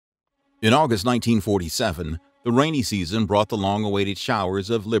In August 1947, the rainy season brought the long-awaited showers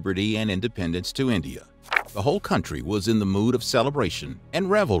of liberty and independence to India. The whole country was in the mood of celebration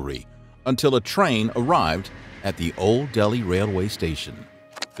and revelry until a train arrived at the Old Delhi railway station.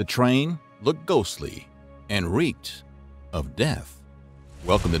 The train looked ghostly and reeked of death.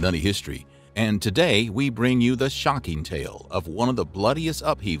 Welcome to Nutty History, and today we bring you the shocking tale of one of the bloodiest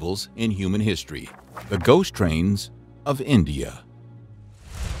upheavals in human history, the ghost trains of India.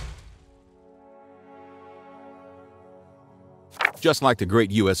 Just like the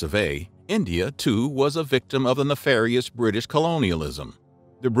great US of A, India, too, was a victim of the nefarious British colonialism.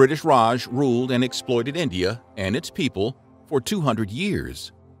 The British Raj ruled and exploited India and its people for 200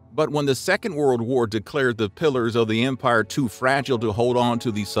 years. But when the Second World War declared the pillars of the empire too fragile to hold on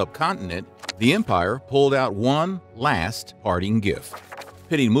to the subcontinent, the empire pulled out one last parting gift.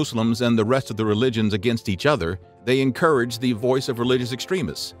 Pitting Muslims and the rest of the religions against each other, they encouraged the voice of religious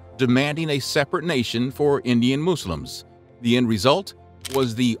extremists, demanding a separate nation for Indian Muslims. The end result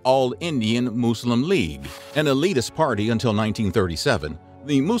was the All-Indian Muslim League, an elitist party until 1937.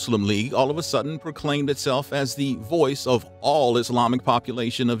 The Muslim League all of a sudden proclaimed itself as the voice of all Islamic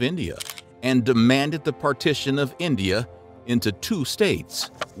population of India and demanded the partition of India into two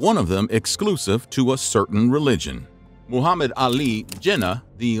states, one of them exclusive to a certain religion. Muhammad Ali Jinnah,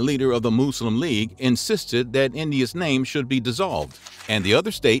 the leader of the Muslim League, insisted that India's name should be dissolved, and the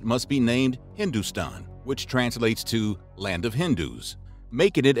other state must be named Hindustan, which translates to Land of Hindus,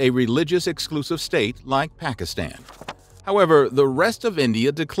 making it a religious exclusive state like Pakistan. However, the rest of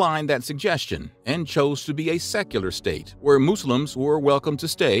India declined that suggestion and chose to be a secular state where Muslims were welcome to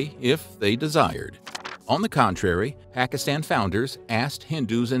stay if they desired. On the contrary, Pakistan founders asked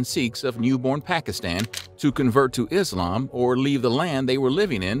Hindus and Sikhs of newborn Pakistan to convert to Islam or leave the land they were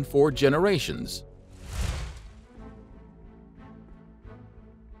living in for generations.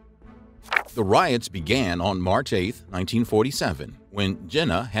 The riots began on March 8, 1947, when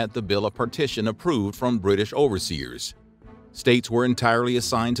Jinnah had the Bill of Partition approved from British overseers. States were entirely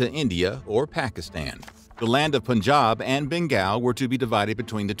assigned to India or Pakistan. The land of Punjab and Bengal were to be divided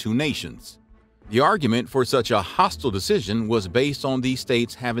between the two nations. The argument for such a hostile decision was based on these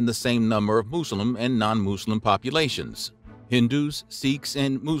states having the same number of Muslim and non-Muslim populations. Hindus, Sikhs,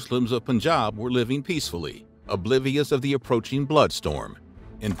 and Muslims of Punjab were living peacefully, oblivious of the approaching bloodstorm.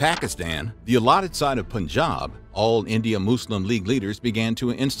 In Pakistan, the allotted side of Punjab, all India Muslim League leaders began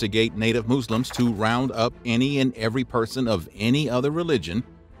to instigate native Muslims to round up any and every person of any other religion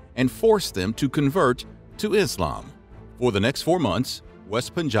and force them to convert to Islam. For the next 4 months,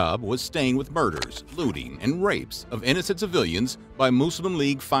 West Punjab was stained with murders, looting, and rapes of innocent civilians by Muslim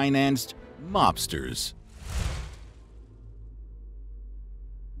League-financed mobsters.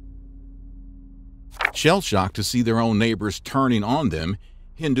 Shell-shocked to see their own neighbors turning on them,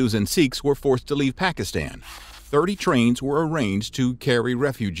 Hindus and Sikhs were forced to leave Pakistan. 30 trains were arranged to carry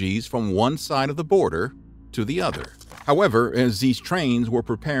refugees from one side of the border to the other. However, as these trains were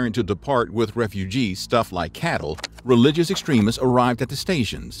preparing to depart with refugees stuffed like cattle, religious extremists arrived at the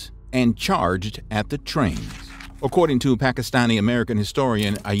stations and charged at the trains. According to Pakistani-American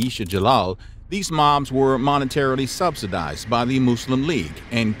historian Aisha Jalal, these mobs were monetarily subsidized by the Muslim League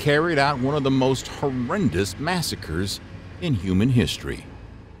and carried out one of the most horrendous massacres in human history.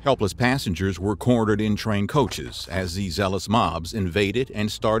 Helpless passengers were cornered in train coaches as the zealous mobs invaded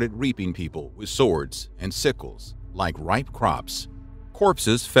and started reaping people with swords and sickles like ripe crops.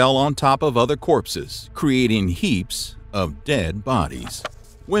 Corpses fell on top of other corpses, creating heaps of dead bodies.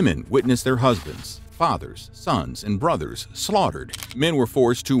 Women witnessed their husbands, fathers, sons, and brothers slaughtered. Men were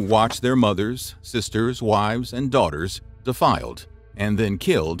forced to watch their mothers, sisters, wives, and daughters defiled and then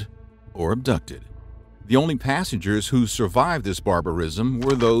killed or abducted. The only passengers who survived this barbarism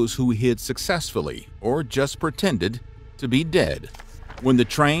were those who hid successfully or just pretended to be dead. When the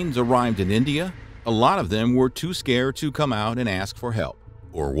trains arrived in India, a lot of them were too scared to come out and ask for help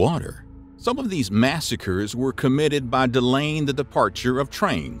or water. Some of these massacres were committed by delaying the departure of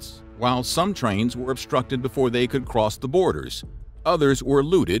trains, while some trains were obstructed before they could cross the borders. Others were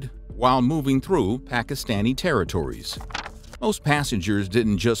looted while moving through Pakistani territories. Most passengers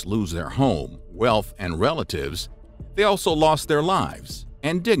didn't just lose their home, wealth, and relatives, they also lost their lives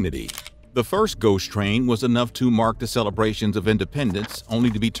and dignity. The first ghost train was enough to mark the celebrations of independence,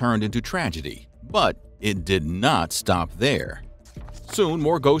 only to be turned into tragedy. But it did not stop there. Soon,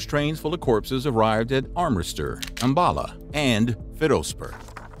 more ghost trains full of corpses arrived at Amritsar, Ambala, and Firozpur.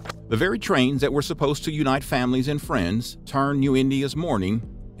 The very trains that were supposed to unite families and friends turned New India's mourning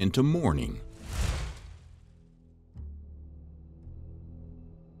into mourning.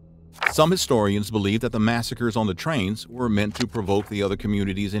 Some historians believe that the massacres on the trains were meant to provoke the other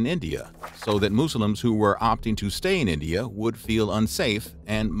communities in India, so that Muslims who were opting to stay in India would feel unsafe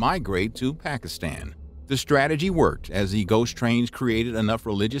and migrate to Pakistan. The strategy worked, as the ghost trains created enough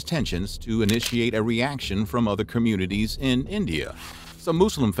religious tensions to initiate a reaction from other communities in India. Some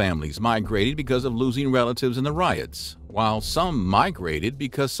Muslim families migrated because of losing relatives in the riots, while some migrated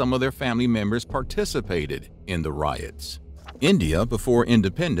because some of their family members participated in the riots. India, before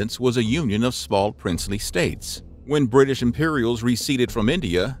independence, was a union of small princely states. When British imperials receded from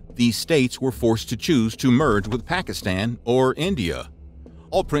India, these states were forced to choose to merge with Pakistan or India.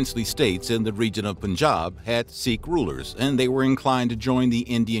 All princely states in the region of Punjab had Sikh rulers, and they were inclined to join the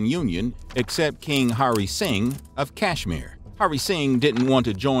Indian Union, except King Hari Singh of Kashmir. Hari Singh didn't want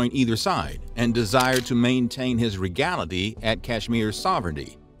to join either side and desired to maintain his regality at Kashmir's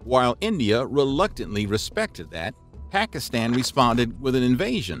sovereignty. While India reluctantly respected that, Pakistan responded with an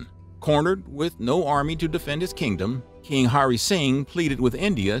invasion. Cornered with no army to defend his kingdom, King Hari Singh pleaded with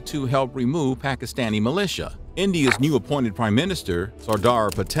India to help remove Pakistani militia. India's new appointed Prime Minister,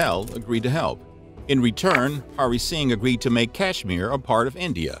 Sardar Patel, agreed to help. In return, Hari Singh agreed to make Kashmir a part of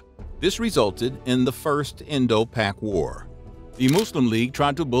India. This resulted in the First Indo-Pak War. The Muslim League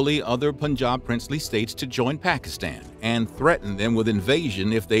tried to bully other Punjab princely states to join Pakistan and threatened them with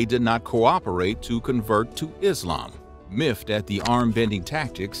invasion if they did not cooperate to convert to Islam. Miffed at the arm-bending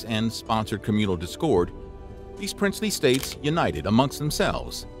tactics and sponsored communal discord, these princely states united amongst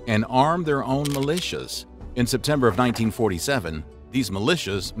themselves and armed their own militias. In September of 1947, these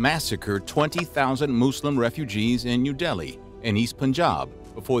militias massacred 20,000 Muslim refugees in New Delhi and East Punjab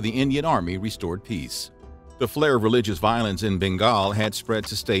before the Indian Army restored peace. The flare of religious violence in Bengal had spread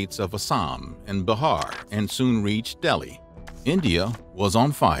to states of Assam and Bihar and soon reached Delhi. India was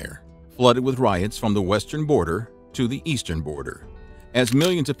on fire, flooded with riots from the western border to the eastern border. As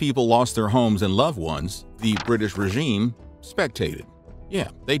millions of people lost their homes and loved ones, the British regime spectated. Yeah,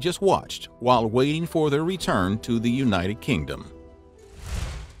 they just watched while waiting for their return to the United Kingdom.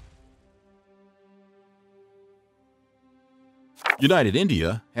 United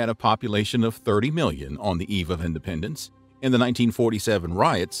India had a population of 30 million on the eve of independence. In the 1947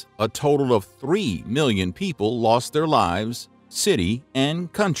 riots, a total of 3 million people lost their lives, city,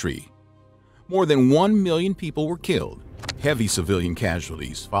 and country. More than 1 million people were killed. Heavy civilian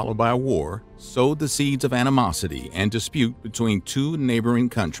casualties, followed by a war, sowed the seeds of animosity and dispute between two neighboring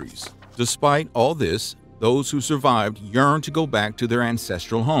countries. Despite all this, those who survived yearn to go back to their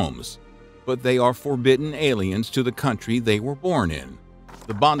ancestral homes, but they are forbidden aliens to the country they were born in.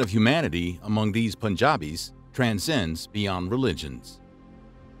 The bond of humanity among these Punjabis transcends beyond religions.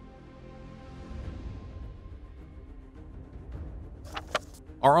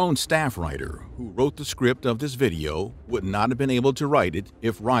 Our own staff writer, who wrote the script of this video, would not have been able to write it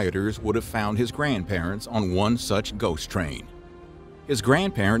if rioters would have found his grandparents on one such ghost train. His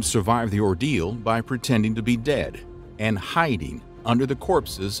grandparents survived the ordeal by pretending to be dead and hiding under the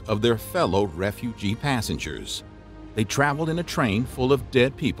corpses of their fellow refugee passengers. They traveled in a train full of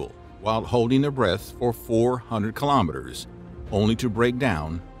dead people while holding their breath for 400 kilometers, only to break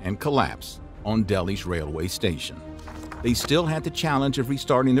down and collapse on Delhi's railway station. They still had the challenge of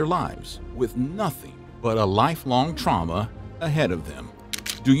restarting their lives with nothing but a lifelong trauma ahead of them.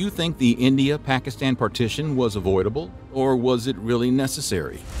 Do you think the India-Pakistan partition was avoidable, or was it really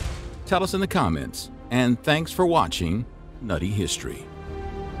necessary? Tell us in the comments, and thanks for watching Nutty History.